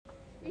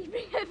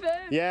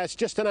Yeah, it's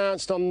just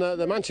announced on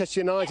the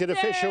Manchester United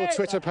official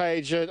Twitter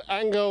page.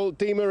 Angel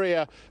Di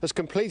Maria has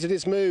completed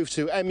his move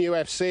to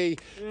MUFC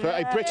for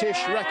a British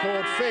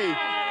record fee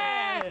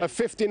of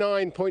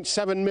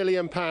 £59.7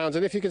 million.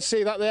 And if you can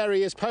see that there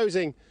he is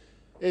posing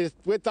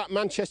with that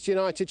Manchester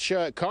United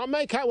shirt. Can't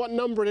make out what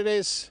number it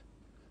is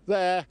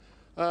there.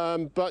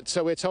 But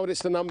we're told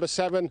it's the number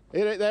 7.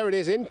 There it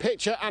is, in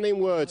picture and in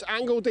words.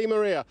 Angel Di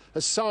Maria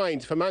has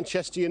signed for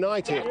Manchester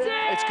United.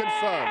 It's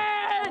confirmed.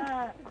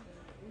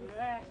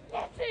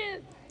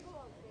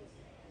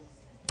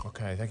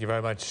 OK, thank you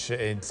very much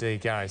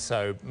indeed, Gary.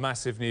 So,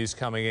 massive news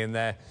coming in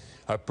there.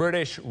 A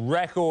British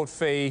record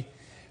fee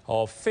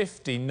of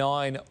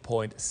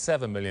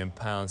 £59.7 million,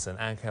 and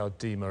Angel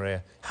Di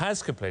Maria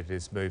has completed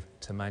his move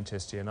to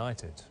Manchester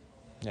United.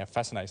 Yeah,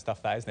 fascinating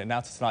stuff that, isn't it? Now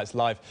to tonight's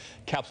live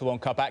Capital One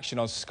Cup action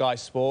on Sky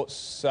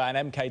Sports.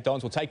 And MK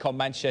Dons will take on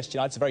Manchester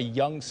United. It's a very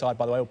young side,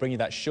 by the way. We'll bring you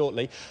that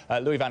shortly.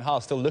 Louis van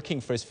Gaal still looking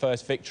for his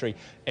first victory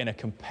in a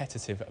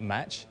competitive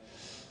match.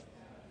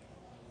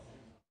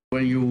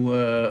 When you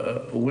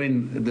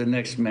win the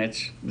next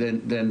match,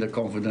 then the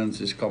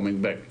confidence is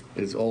coming back.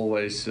 It's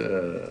always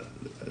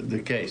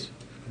the case.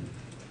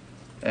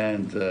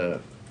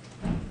 And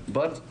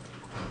but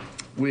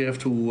we have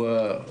to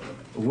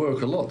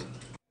work a lot.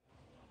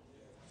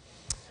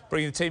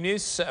 Bringing the team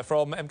news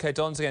from MK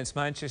Dons against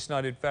Manchester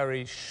United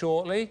very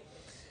shortly.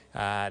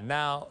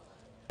 Now,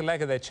 the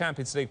leg of their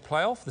Champions League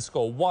playoff, the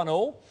score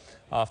 1-1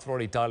 after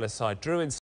Robbie Brady's side drew in